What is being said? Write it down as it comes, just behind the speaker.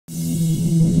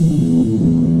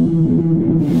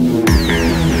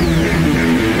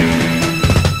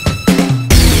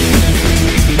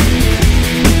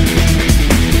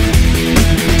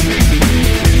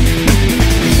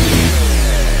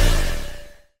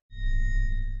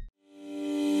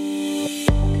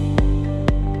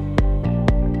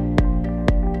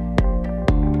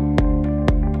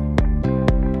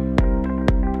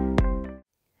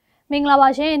မင်္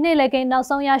ဂလာပါရှင်နေ့လည်ခင်းနောက်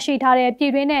ဆုံးရရှိထားတဲ့ပြ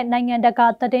ည်တွင်းနဲ့နိုင်ငံတ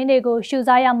ကာသတင်းတွေကိုရှု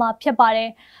စားရမှာဖြစ်ပါတယ်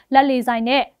လက်လီဆိုင်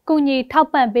နဲ့ကုညီထောက်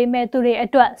ပံ့ပေးမဲ့သူတွေ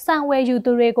အတွက်စံဝယ်ယူသူ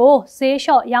တွေကို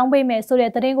ဈေးလျှော့ရောင်းပေးမယ်ဆို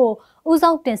တဲ့သတင်း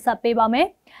ကိုဦးဆောင်တင်ဆက်ပေးပါမယ်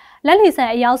လက်လီဆို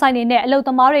င်အယောင်ဆိုင်တွေနဲ့အလုပ်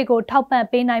သမားတွေကိုထောက်ပံ့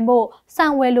ပေးနိုင်ဖို့စံ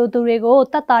ဝယ်လူသူတွေ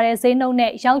ကိုတတ်တာတဲ့ဈေးနှုန်း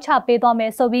နဲ့ရောင်းချပေးသွား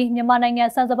မယ်ဆိုပြီးမြန်မာ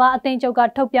နိုင်ငံစံစပါးအသင်းချုပ်က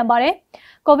ထုတ်ပြန်ပါတယ်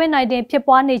COVID-19 ဖြစ်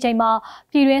ပွားနေချိန်မှာ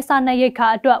ပြည်တွင်းစား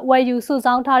နပ်ရိက္ခာအတွက်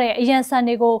ဝယ်ယူစုဆောင်းထားတဲ့အရန်ဆန်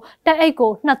တွေကို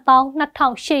တက်အိတ်ကို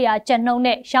22,800ကျပ်နှုန်း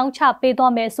နဲ့ရောင်းချပေး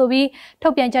သွားမယ်ဆိုပြီးထု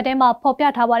တ်ပြန်ချက်ထဲ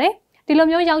မှာဖော်ပြထားပါတယ်ဒီလို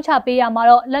မျိုးရောင်းချပေးရမှာ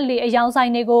တော့လက်လီအယောင်ဆို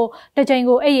င်တွေကိုတစ်ချိန်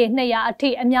ကိုအိတ်ရေ200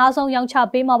အထိအများဆုံးရောင်းချ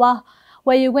ပေးမှာပါ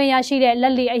ဝယ်ယူခွင့်ရရှိတဲ့လ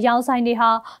က်လီအယောင်ဆိုင်တွေ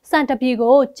ဟာစံ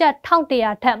တပီကိုကျပ်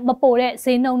1100ထက်မပိုတဲ့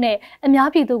ဈေးနှုန်းနဲ့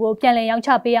အများပြည်သူကိုပြန်လည်ရော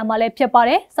င်းချပေးရမှာလည်းဖြစ်ပါ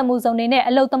တယ်။စမှုစုံတွေ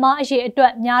နဲ့အလုပ်သမားအရေး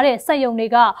အတွက်များတဲ့စက်ရုံ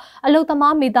တွေကအလုပ်သ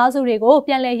မားမိသားစုတွေကို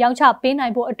ပြန်လည်ရောင်းချပေး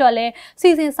နိုင်ဖို့အတွက်လည်းစီ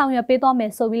စဉ်ဆောင်ရွက်ပေးသွားမ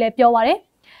ယ်ဆိုပြီးလည်းပြောပါတယ်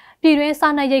။ပြည်တွ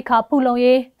င်းစားနပ်ရိက္ခာဖူလုံ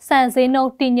ရေးစံဈေး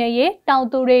နှုန်းတည်ငြိမ်ရေးတောင်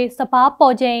သူတွေစ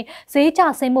ပားပေါ်ချိန်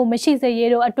ဈေးကျဆင်းမှုမရှိစေ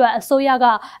ရေးတို့အတွက်အစိုးရ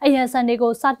ကအရန်ဆန်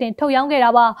တွေကိုစတင်ထုတ်ရောင်း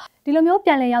ခဲ့တာပါဒီလို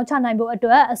မျိုးပြန်လည်ရောင်းချနိုင်ဖို့အတွ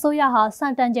က်အစိုးရဟာစံ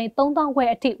တန်ချိန်3000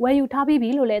ခွဲအထိဝယ်ယူထားပြီး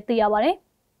ပြီလို့လည်းသိရပါ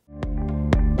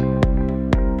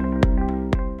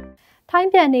တယ်ထို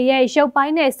င်းပြန်နေရဲ့ရုပ်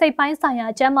ပိုင်းနဲ့စိတ်ပိုင်းဆိုင်ရာ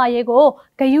ကျန်းမာရေး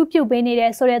ကိုဂရုပြုပေးနေ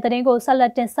တဲ့ဆိုတဲ့သတင်းကိုဆက်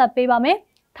လက်တင်ဆက်ပေးပါ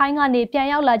မယ်ထိုင်းကနေပြန်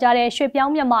ရောက်လာကြတဲ့ရွှေပြော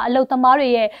င်းမြန်မာအလုပ်သမား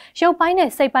တွေရဲ့ရုပ်ပိုင်း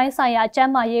နဲ့စိတ်ပိုင်းဆိုင်ရာကျ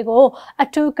န်းမာရေးကိုအ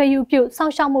ထူးဂရုပြုစော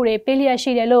င့်ရှောက်မှုတွေပေးလျက်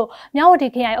ရှိတယ်လို့မြ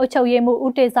ဝတီခရိုင်အုပ်ချုပ်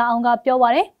ရေးမှူးဦးတေဇာအောင်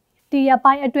ကပြောပါတယ်ဒီ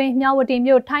ရပိုင်းအတွင်းမြဝတီ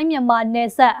မြို့ထိုင်းမြန်မာနယ်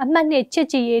စပ်အမှတ်2ချစ်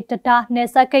ကြည်ရေးတံတား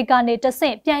နယ်စပ်ဂိတ်ကနေတ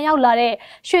ဆင့်ပြန်ရောက်လာတဲ့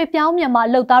ရွှေပြော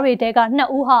င်းမြန်မာလုပ်သားတွေတဲက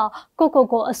2ဦးဟာ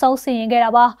ကိုအဆုံးစီရင်ခဲ့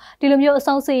တာပါဒီလိုမျိုး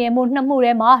အဆုံးစီရင်မှု2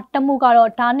မှုထဲမှာတစ်မှု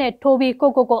ကတော့ဓာတ်နဲ့ထိုးပြီး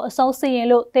ကိုအဆုံးစီ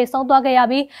ရင်လို့သေဆုံးသွားခဲ့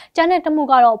ရပြီးကျန်တဲ့တစ်မှု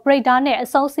ကတော့ break ဓာတ်နဲ့အ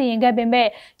ဆုံးစီရင်ခဲ့ပေ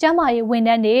မဲ့ကျန်းမာရေးဝန်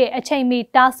ထမ်းတွေအ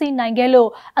ချိန်မီတားဆီးနိုင်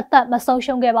ခဲ့လို့အသက်မဆုံး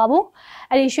ရှုံးခဲ့ပါ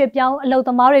ဘူးအဲ့ဒီရွှေပြောင်းအလုပ်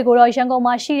သမားတွေကိုတော့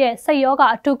ရန်ကုန်မှာရှိတဲ့စိတ်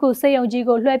ရောဂါအထူးကုဆေး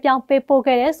ရုံကြီးကိုလွှဲပြောင်းပေးပို့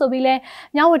ခဲ့တယ်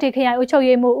ဆိုပြီးလဲမြဝတီခရိုင်အုပ်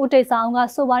ချုပ်ရေးမှူးဦးတေဇာအောင်က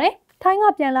ဆိုပါတယ်ထိုင်း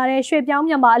ကပြန်လာတဲ့ရွှေပြော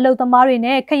င်းမြန်မာအလုပ်သမား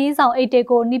တွေနဲ့ခရီးဆောင်အိတ်တွေ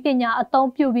ကိုနည်းပညာ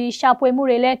အသုံးပြုပြီးရှာဖွေ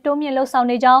မှုတွေလည်းတိုးမြင့်လှုပ်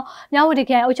ဆောင်နေကြောင်းမြ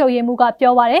ဝတီခရိုင်အုပ်ချုပ်ရေးမှူးက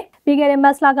ပြောပါတယ်ပြီးခဲ့တဲ့မ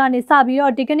တ်လကနေ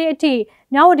စပြီးတော့ဒီကနေ့အထိ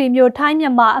မြဝတီမြို့ထိုင်းမြန်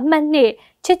မာအမှတ်2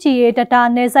ချစ်ကြည်ရေးတံတား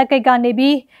နယ်စပ်ဂိတ်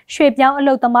ကနေပြီးရွှေပြောင်း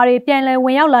အလုပ်သမားတွေပြန်လည်ဝ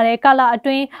င်ရောက်လာတဲ့ကာလအ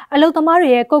တွင်းအလုပ်သမား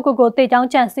တွေရဲ့ကိုတေချောင်း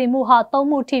ကြံစီမှုဟာ3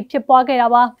မှုထိဖြစ်ပွားခဲ့တာ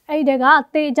ပါအဲ့ဒီက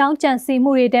တေချောင်းကြံစီ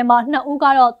မှုတွေထဲမှာ2ဦး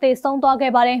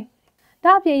ကတော့သေဆုံးသွားခဲ့ပါ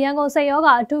တယ်ဒါအပြင်ရန်ကုန်စိတ်ရော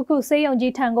ဂါအထူးကုဆေးရုံ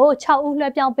ကြီးထံကို6ဦးလွှဲ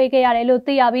ပြောင်းပေးခဲ့ရ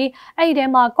တယ်လို့သိရပြီး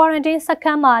အဲ့ဒီထဲမှာ quarantine စခ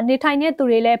န်းမှာနေထိုင်တဲ့သူ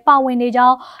တွေလည်းပါဝင်နေကြော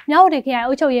င်းမြဝတီခရိုင်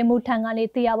အုပ်ချုပ်ရေးမှူးထံ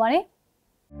ကနေသိရပါ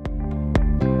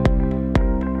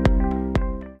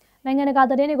တယ်နိုင်ငံ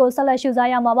တကာသတင်းတွေကိုဆက်လက်ရှုစား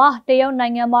ရမှာပါတရုတ်နို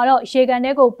င်ငံမှာတော့ရေကန်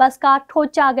ထဲကိုဘတ်စကားထိုး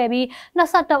ကျခဲ့ပြီး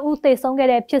22ဦးသေဆုံး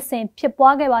ခဲ့တဲ့ဖြစ်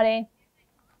စဉ်ဖြစ်ပွားခဲ့ပါ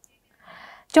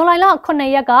တယ်ဇွန်လ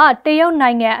9ရက်က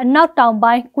တရုတ်နိုင်ငံအနောက်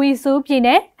တောင်ပိုင်းဂွီဇူးပြည်န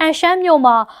ယ်အန်ရှမ်း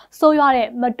မြို့မှာဆိုးရွား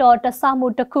တဲ့မတော်တဆ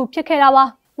မှုတစ်ခုဖြစ်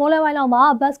ခဲ့တာပါမိုးလယ်ပိုင်းလောက်မှာ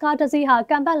ဘတ်စကားတစ်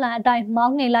စီးဟာကံပတ်လန်အတိုင်း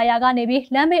မောင်းနှင်လာရာ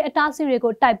ကနေပြီးလမ်းဘေးအတားအဆီး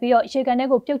တွေကိုတိုက်ပြီးတော့ရေကန်ထဲ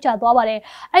ကိုပြုတ်ကျသွားပါ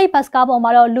တယ်အဲ့ဒီဘတ်စ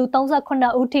ကားပေါ်မှာတော့လူ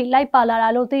38ဦးထိ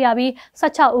လိုက်ပါလာတာလို့သိရပြီး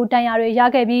16ဦးဒဏ်ရာတွေ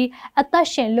ရခဲ့ပြီးအသက်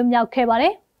ရှင်လွတ်မြောက်ခဲ့ပါတ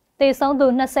ယ်သေဆုံးသူ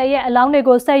20ရဲ့အလောင်း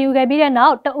တွေကိုဆယ်ယူခဲ့ပြီးတဲ့နော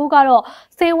က်တဦးကတော့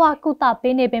ဆေးဝါးကု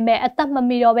သပေးနေပေမဲ့အသက်မ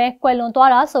မီတော့ပဲကွယ်လွန်သွား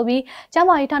တာဆိုပြီးကျန်း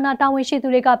မာရေးဌာနတာဝန်ရှိသူ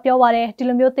တွေကပြောပါ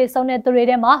တယ်ဒီလိုမျိုးသေဆုံးတဲ့သူ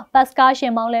တွေထဲမှာဘတ်စ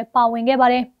ကားရှင်မောင်းလည်းပါဝင်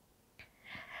ခဲ့ပါတယ်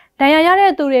ဒဏ်ရာရ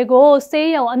တဲ့သူတွေကိုဆေး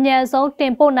ရုံအမြန်ဆုံး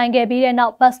တင်ပို့နိုင်ခဲ့ပြီးတဲ့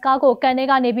နောက်ဘတ်စကားကိုကန်ထဲ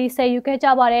ကနေပြီးဆယ်ယူ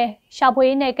ခဲ့ကြပါတယ်ရှာဖွေ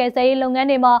ရေးနဲ့ကယ်ဆယ်ရေးလုပ်င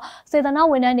န်းတွေမှာစေတနာ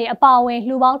ဝန်ထမ်းတွေအပါအ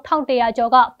ဝင်လူပေါင်း1100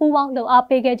ကျော်ကပူးပေါင်းလှုပ်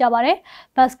အားပေးခဲ့ကြပါတယ်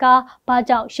ဘတ်စ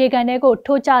ကားဘာကြောင့်ရေကန်ထဲကို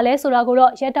ထိုးကျလဲဆိုတာကို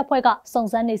တော့ရဲတပ်ဖွဲ့က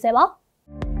စုံစ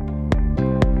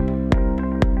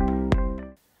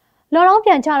မ်းနေဆဲပါလော်ရော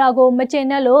င်းပြန်ချတာကို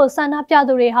မကျင်တဲ့လို့ဆန္ဒပြ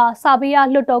သူတွေဟာစာပေရ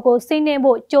လွတ်တော်ကိုစီးနှ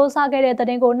င်းဖို့စ조사ခဲ့တဲ့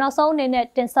တဲ့တင်ကိုနောက်ဆုံးအနေနဲ့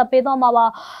တင်ဆက်ပေးသွားမှာ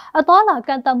ပါအသွားလာက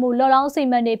န့်သတ်မှုလော်ရော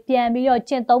င်းစီမံတွေပြန်ပြီးတော့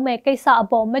ကျင့်သုံးမဲ့ကိစ္စအ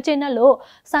ပေါ်မကျင်တဲ့လို့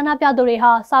ဆန္ဒပြသူ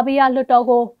တွေဟာစာပေရလွတ်တော်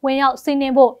ကိုဝင်ရောက်စီးနှ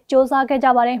င်းဖို့စ조사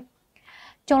ခဲ့ကြပါတယ်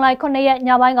ဇွန်လ9ရက်ည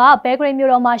ပိုင်းကဘဲဂရိတ်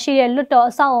မြို့တော်မှာရှိတဲ့လွတ်တော်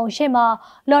အဆောက်အုံရှေ့မှာ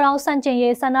လော်ရောင်းဆန့်ကျင်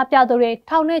ရေးဆန္ဒပြသူတွေ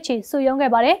ထောင်နဲ့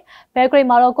ချီစုရုံးခဲ့ပါတယ်။ဘဲ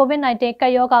ဂရိတ်မှာတော့ COVID-19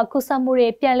 ကပ်ရောဂါကူးစက်မှုတွေ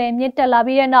ပြန်လည်မြင့်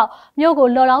တက်လာပြီးတဲ့နောက်မြို့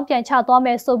ကိုလော်ရောင်းပြန်ချသွားမ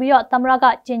ယ်ဆိုပြီးတော့သမ္မတ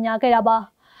ကကြေညာခဲ့တာပါ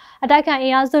။အတိုက်ခံ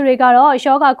အင်အားစုတွေကတော့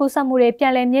ရောဂါကူးစက်မှု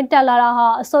တွေပြန်လည်မြင့်တက်လာတာဟာ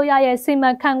အစိုးရ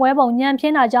ရဲ့စီမံခန့်ခွဲပုံညံ့ဖျ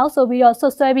င်းတာကြောင့်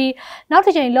ဆိုပြီးတော့ဆွဆွဲပြီးနောက်တ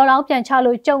စ်ချိန်လော်ရော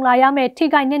င်းပြန်ချလို့ကြုံလာရမယ့်ထိ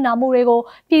ခိုက်နစ်နာမှုတွေ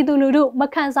ကိုပြည်သူလူထုမ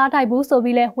ခံစားထိုက်ဘူးဆို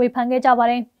ပြီးလဲဝေဖန်ခဲ့ကြပါ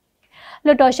တယ်။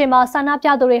လွတ်တော်ရှိမှာဆန္ဒပြ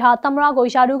သူတွေဟာသမ္မတ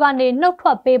ကိုယာဒူးကနေနှုတ်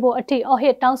ထွက်ပေးဖို့အထိအော်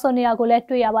ဟစ်တောင်းဆိုနေတာကိုလ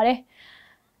ည်းတွေ့ရပါတယ်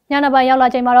။ ညနေပိုင်းရောက်လာ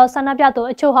ချိန်မှာတော့ဆန္ဒပြသူ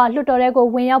အချို့ဟာလွှတ်တော်ထဲကို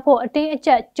ဝင်ရောက်ဖို့အတင်းအကျ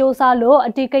ပ်စ조사လို့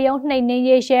အတီကရုံးနှိမ်နင်း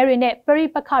ရေးရဲတွေနဲ့ပရိ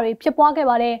ပက္ခတွေဖြစ်ပွားခဲ့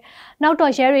ပါတယ်။နောက်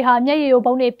တော့ရဲတွေဟာမျက်ရည်ယို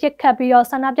ဗုံးတွေပစ်ခတ်ပြီးတော့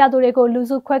ဆန္ဒပြသူတွေကိုလူ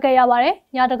စုခွဲခဲ့ရပါတယ်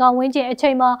။ညတကောင်ဝင်းကျင်အချိ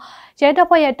န်မှာရဲတပ်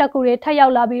ဖွဲ့ရဲ့တပ်ကူတွေထပ်ရော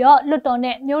က်လာပြီးတော့လွှတ်တော်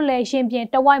နဲ့မြို့လယ်ရင်ပြင်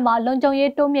တဝိုက်မှာလုံခြုံ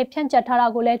ရေးတိုးမြင့်ဖြန့်ကျက်ထားတာ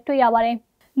ကိုလည်းတွေ့ရပါတယ်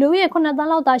။လူရဲ့9 သန်း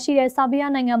လောက်သာရှိတဲ့ဆာဘီး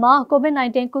ယားနိုင်ငံမှာ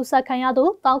COVID-19 ကူးစက်ခံရသူ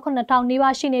1,900 နီး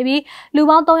ပါးရှိနေပြီးလူ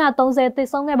ပေါင်း330သေ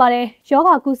ဆုံးခဲ့ပါတယ်။ရော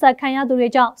ဂါကူးစက်ခံရသူတွေ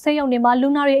ကြောင့်ဆေးရုံတွေမှာလူ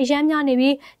နာတွေအများများနေ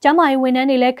ပြီးကျန်းမာရေးဝန်ထမ်း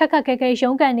တွေလည်းခက်ခက်ခဲခဲရု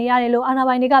န်းကန်နေရတယ်လို့အာဏာ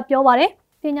ပိုင်တွေကပြောပါတယ်။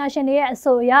ပညာရှင်တွေရဲ့အ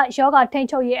ဆိုအရယောဂထိန်း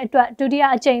ချုပ်ရေးအတွက်ဒုတိယ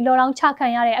အကြိမ်လော်ဒေါင်းချခံ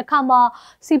ရတဲ့အခါမှာ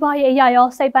စီးပွားရေးအရာရော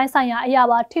စိတ်ပိုင်းဆိုင်ရာအရာ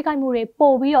ပါထိခိုက်မှုတွေ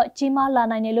ပိုပြီးတော့ကြီးမားလာ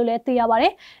နိုင်တယ်လို့လည်းသိရပါတ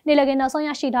ယ်။နေ့လည်ခင်းနောက်ဆုံးရ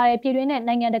ရှိထားတဲ့ပြည်တွင်းနဲ့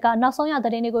နိုင်ငံတကာနောက်ဆုံးရသ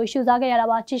တင်းတွေကိုရှုစားခဲ့ရတာ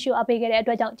ပါကြည့်ရှုအားပေးခဲ့တဲ့အ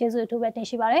တွက်ကြောင့်ကျေးဇူးအထူးပဲတင်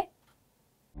ရှိပါတယ်။